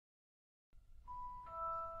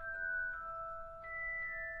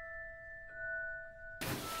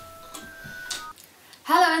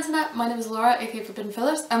internet, my name is Laura, aka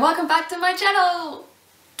ForbiddenFeathers, and welcome back to my channel!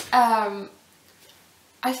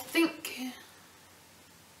 I think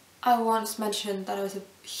I once mentioned that I was a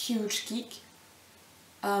huge geek,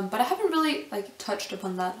 but I haven't really touched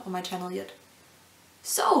upon that on my channel yet.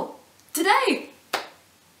 So, today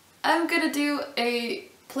I'm gonna do a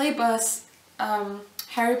Playbus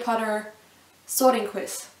Harry Potter sorting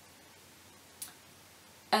quiz.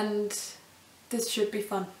 And this should be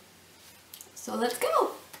fun. So let's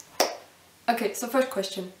go! Okay, so first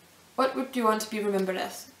question. What would you want to be remembered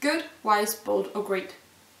as? Good, wise, bold, or great?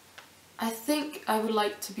 I think I would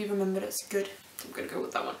like to be remembered as good. So I'm gonna go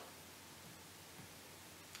with that one.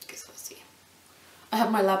 Okay, so let's see. I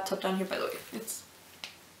have my laptop down here, by the way. It's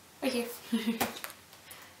right here.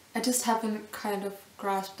 I just haven't kind of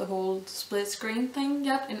grasped the whole split screen thing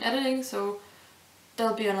yet in editing, so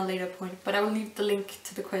that'll be on a later point. But I will leave the link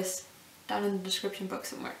to the quiz down in the description box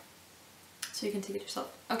somewhere, so you can take it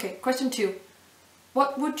yourself. Okay, question 2.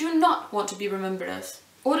 What would you not want to be remembered as?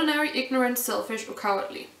 Ordinary, ignorant, selfish, or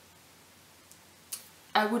cowardly?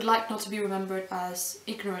 I would like not to be remembered as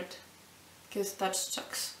ignorant, because that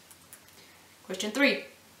sucks. Question 3.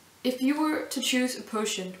 If you were to choose a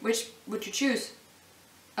potion, which would you choose?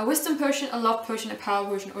 A wisdom potion, a love potion, a power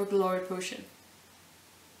potion, or a glory potion?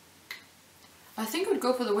 I think I would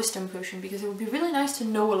go for the wisdom potion, because it would be really nice to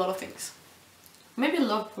know a lot of things. Maybe a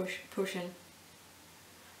love potion.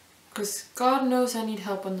 Because God knows I need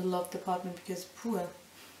help on the love department, because pooh.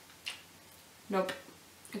 Nope.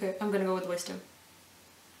 Okay, I'm gonna go with wisdom.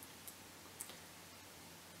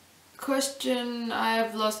 Question,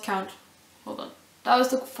 I've lost count. Hold on. That was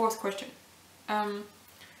the 4th question. How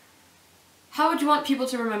would you want people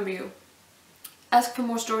to remember you? Ask for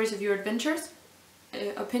more stories of your adventures.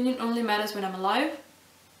 Opinion only matters when I'm alive.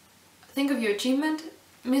 Think of your achievement.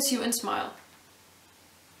 Miss you and smile.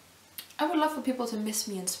 I would love for people to miss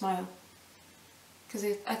me and smile, because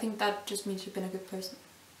I think that just means you've been a good person.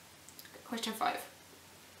 Question 5.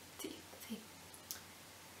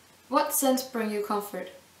 What scents bring you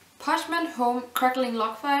comfort? Parchment, home, crackling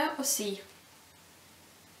log fire, or sea?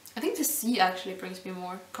 I think the sea actually brings me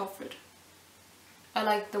more comfort. I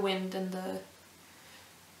like the wind and the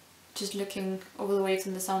just looking over the waves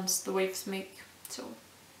and the sounds the waves make, so I'm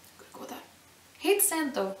gonna go with that. Hate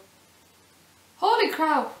sand though. Holy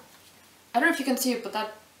crap! I don't know if you can see it, but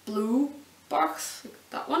that blue box,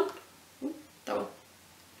 that one, ooh, that one,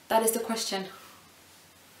 that is the question.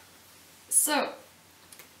 So,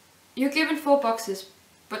 you're given 4 boxes,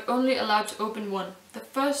 but only allowed to open one. The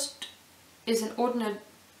first is an ornate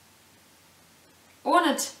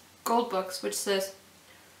gold box, which says,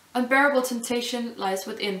 unbearable temptation lies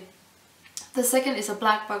within. The second is a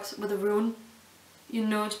black box with a rune you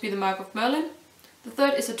know to be the mark of Merlin. The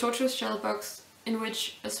third is a tortoise shell box in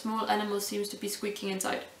which a small animal seems to be squeaking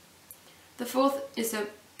inside. The 4th is a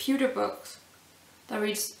pewter box that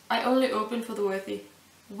reads, I only open for the worthy.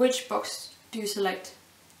 Which box do you select?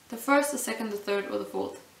 The 1st, the 2nd, the 3rd, or the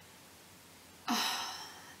 4th?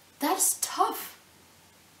 That's tough.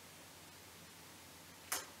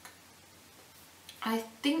 I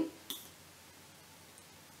think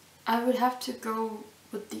I would have to go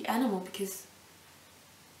with the animal, because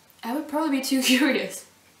I would probably be too curious.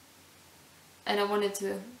 And I wanted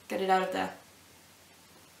to get it out of there.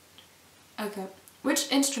 Okay.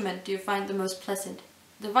 Which instrument do you find the most pleasant?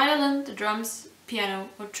 The violin, the drums, piano,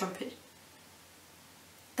 or trumpet?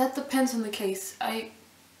 That depends on the case. I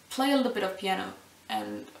play a little bit of piano,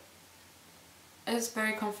 and it's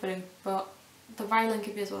very comforting, but the violin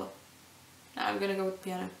could be as well. Now I'm gonna go with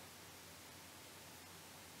piano,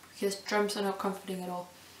 because drums are not comforting at all.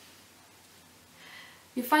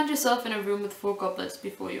 You find yourself in a room with 4 goblets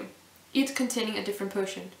before you, each containing a different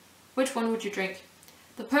potion. Which one would you drink?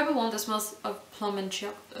 The purple one that smells of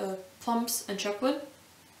plums and chocolate.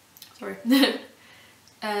 Sorry.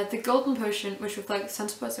 The golden potion, which reflects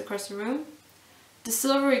sunspots across the room. The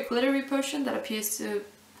silvery glittery potion that appears to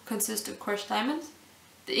consist of crushed diamonds.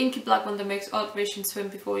 The inky black one that makes odd visions swim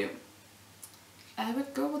before you. I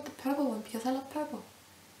would go with the purple one, because I love purple,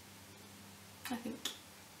 I think.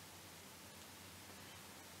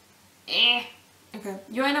 Okay,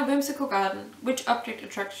 you're in a whimsical garden. Which object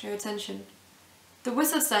attracts your attention? The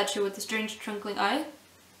wizard statue with the strange twinkling eye.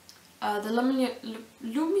 I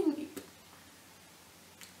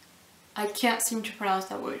can't seem to pronounce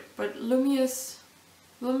that word, but luminous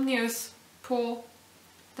pool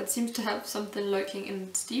that seems to have something lurking in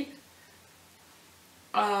its deep.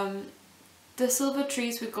 The silver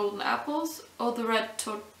trees with golden apples, or the red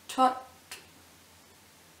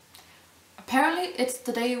Apparently it's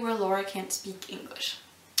the day where Laura can't speak English.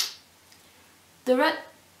 The red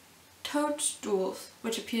toadstools,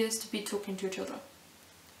 which appears to be talking to each other.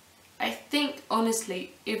 I think,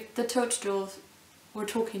 honestly, if the toadstools were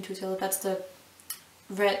talking to each other, that's the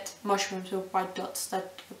red mushrooms with white dots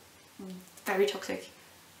that are very toxic.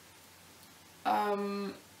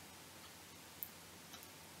 I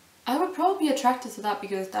would probably be attracted to that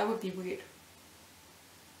because that would be weird.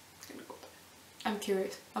 I'm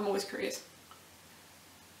curious. I'm always curious.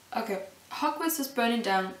 Okay, Hogwarts is burning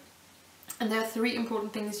down, and there are 3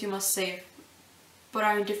 important things you must save, but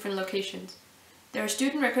are in different locations. There are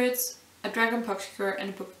student records, a dragon pox cure, and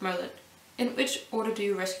a book of Merlin. In which order do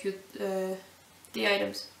you rescue the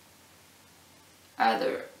items?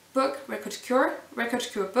 Either book, records cure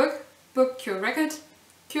book, book cure record,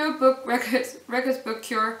 cure book records, records book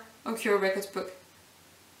cure, or cure records book.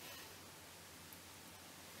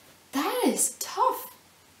 That is tough.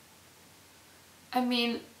 I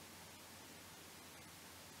mean,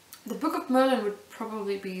 the Book of Merlin would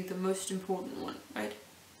probably be the most important one, right?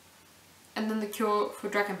 And then the cure for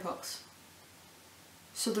dragonpox.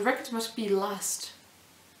 So the records must be last.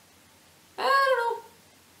 I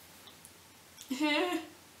don't know.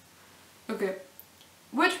 Okay.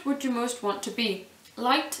 Which would you most want to be?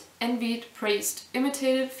 Liked, envied, praised,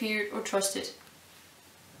 imitated, feared, or trusted?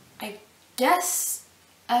 I guess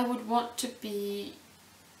I would want to be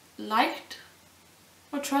liked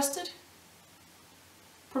or trusted.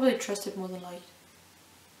 Probably trusted more than liked.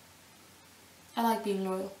 I like being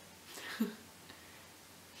loyal.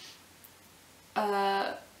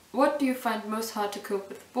 What do you find most hard to cope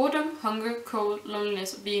with? Boredom, hunger, cold,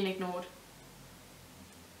 loneliness, or being ignored?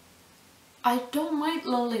 I don't mind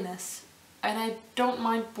loneliness, and I don't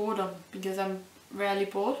mind boredom because I'm rarely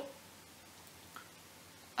bored.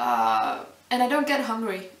 And I don't get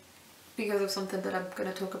hungry because of something that I'm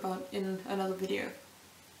gonna talk about in another video.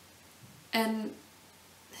 And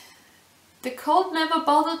the cold never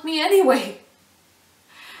bothered me anyway.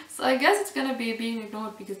 So I guess it's gonna be being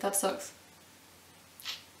ignored because that sucks.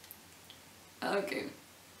 Okay.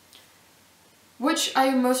 Which are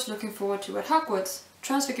you most looking forward to at Hogwarts?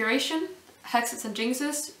 Transfiguration, Hexes and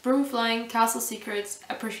Jinxes, Broom Flying, Castle Secrets,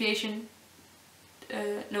 Appreciation,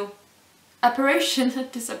 Apparition,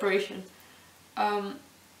 Disapparition,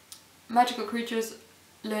 Magical Creatures,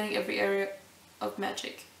 Learning every area of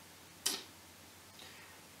magic.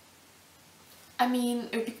 I mean,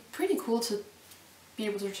 it would be pretty cool to be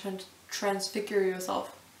able to transfigure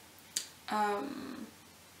yourself.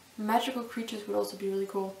 Magical creatures would also be really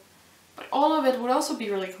cool. But all of it would also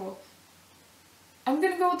be really cool. I'm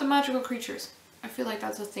gonna go with the magical creatures. I feel like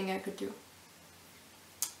that's a thing I could do.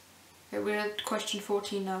 Okay, we're at question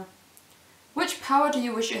 14 now. Which power do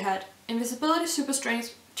you wish you had? Invisibility, super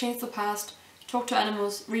strength, change the past, talk to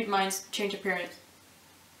animals, read minds, change appearance.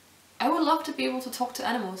 I would love to be able to talk to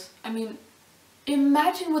animals. I mean,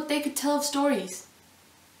 imagine what they could tell of stories.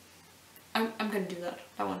 I'm gonna do that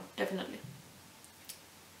one, definitely.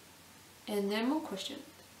 And then more questions.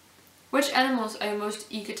 Which animals are you most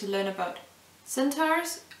eager to learn about?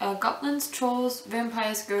 Centaurs, goblins, trolls,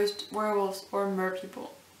 vampires, ghosts, werewolves, or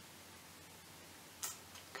merpeople?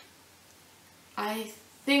 I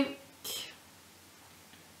think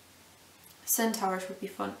centaurs would be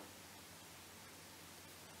fun.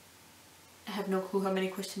 I have no clue how many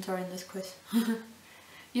questions are in this quiz.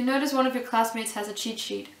 You notice one of your classmates has a cheat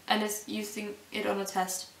sheet and is using it on a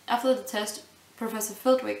test. After the test, Professor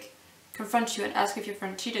Fieldwick confronts you and asks if your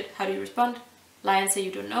friend cheated. How do you respond? Lie and say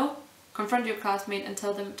you don't know. Confront your classmate and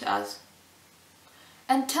tell them to ask.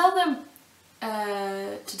 And tell them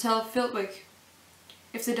to tell Fieldwick.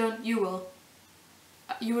 If they don't, you will.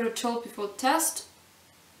 You would have told before the test.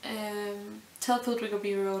 Tell Fieldwick or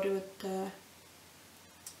be rewarded with the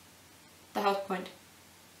house point.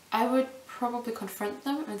 I would probably confront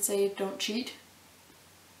them and say don't cheat.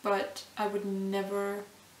 But I would never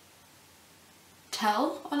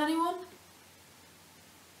tell on anyone.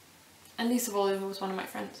 And least of all if it was one of my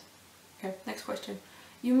friends. Okay, next question.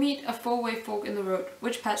 You meet a four-way fork in the road.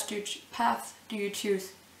 Which path do you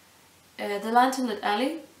choose? The lantern-lit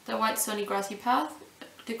alley, the white sunny grassy path,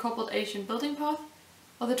 the cobbled Asian building path,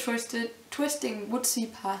 or the twisting woodsy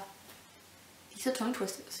path? These are tongue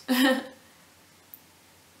twisters.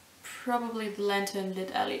 Probably the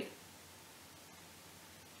lantern-lit alley.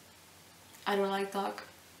 I don't like dark.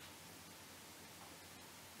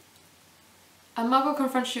 A muggle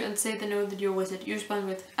confronts you and say they know that you're a wizard. You respond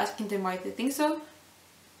with asking them why they think so,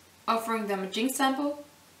 offering them a jinx sample,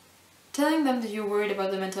 telling them that you're worried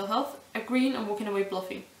about their mental health, agreeing and walking away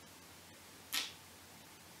bluffing.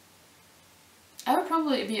 I would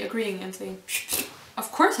probably be agreeing and saying,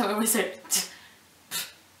 of course I'm a wizard,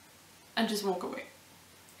 and just walk away.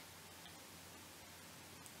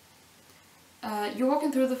 You're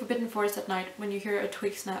walking through the Forbidden Forest at night when you hear a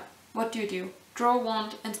twig snap. What do? Draw a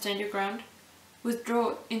wand and stand your ground.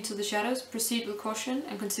 Withdraw into the shadows, proceed with caution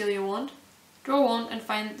and conceal your wand. Draw a wand and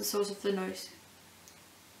find the source of the noise.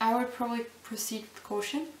 I would probably proceed with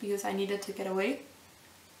caution because I needed to get away.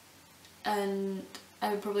 And I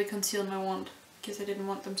would probably conceal my wand because I didn't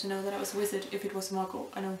want them to know that I was a wizard if it was a muggle.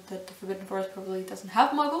 I know that the Forbidden Forest probably doesn't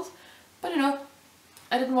have muggles, but you know,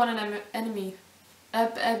 I didn't want an enemy. I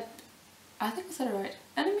think I said it right.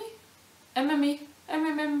 Enemy? Enemy!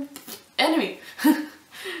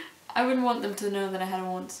 I wouldn't want them to know that I had a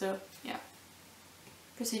wand, so yeah.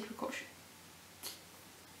 Proceed with caution.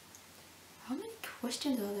 How many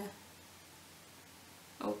questions are there?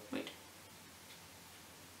 Oh, wait.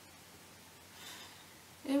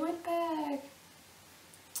 It went back.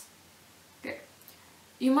 Okay.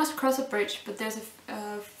 You must cross a bridge, but there's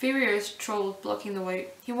a furious troll blocking the way.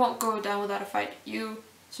 He won't go down without a fight. You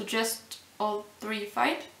suggest all three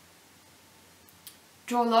fight?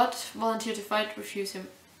 Draw a lot, volunteer to fight, refuse him.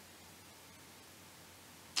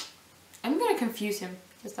 I'm gonna confuse him,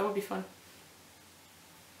 because that would be fun.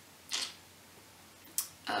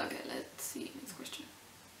 Okay, let's see, next question.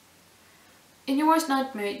 In your worst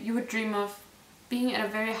nightmare, you would dream of being at a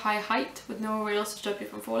very high height with no rails to stop you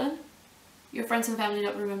from falling, your friends and family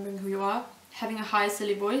not remembering who you are, having a high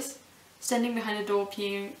silly voice, standing behind a door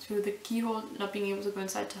peering through the keyhole, not being able to go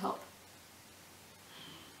inside to help.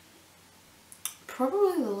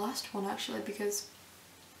 Probably the last one actually, because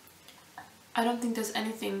I don't think there's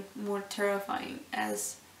anything more terrifying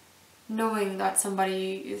as knowing that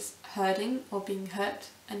somebody is hurting or being hurt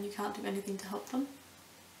and you can't do anything to help them.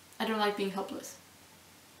 I don't like being helpless.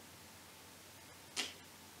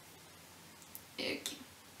 Okay.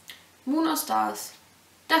 Moon or stars?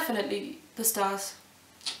 Definitely the stars.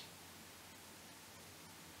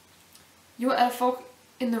 You are at a fork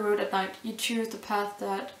in the road at night. You choose the path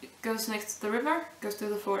that goes next to the river, goes through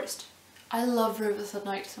the forest. I love rivers at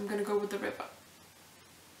night, so I'm gonna go with the river.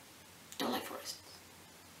 Don't like forests.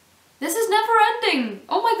 This is never ending!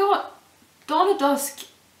 Oh my god! Dawn or dusk?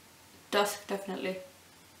 Dusk, definitely.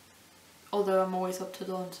 Although I'm always up to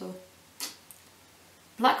dawn, so...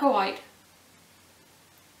 Black or white?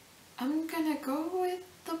 I'm gonna go with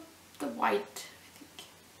the white, I think.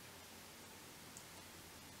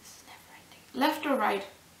 This is never ending. Left or right?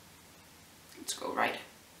 Let's go right.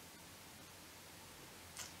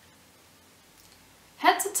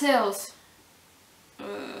 Heads or tails?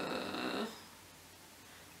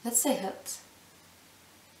 Let's say heads.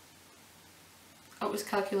 Oh, it was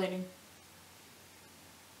calculating.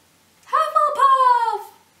 Hufflepuff!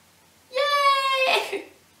 Yay!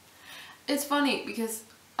 It's funny because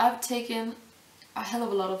I've taken a hell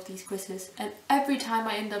of a lot of these quizzes and every time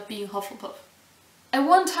I end up being Hufflepuff. And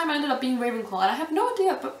one time I ended up being Ravenclaw and I have no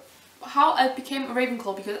idea but how I became a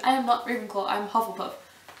Ravenclaw because I am not Ravenclaw, I'm Hufflepuff.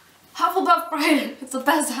 Hufflepuff Pride! It's the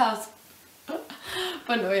best house!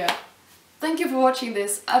 But no, yeah. Thank you for watching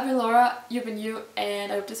this. I've been Laura, you've been you,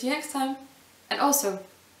 and I hope to see you next time. And also,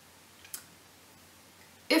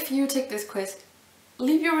 if you take this quiz,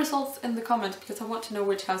 leave your results in the comments because I want to know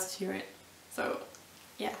which houses you're in. So,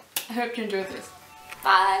 yeah, I hope you enjoyed this.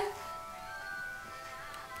 Bye!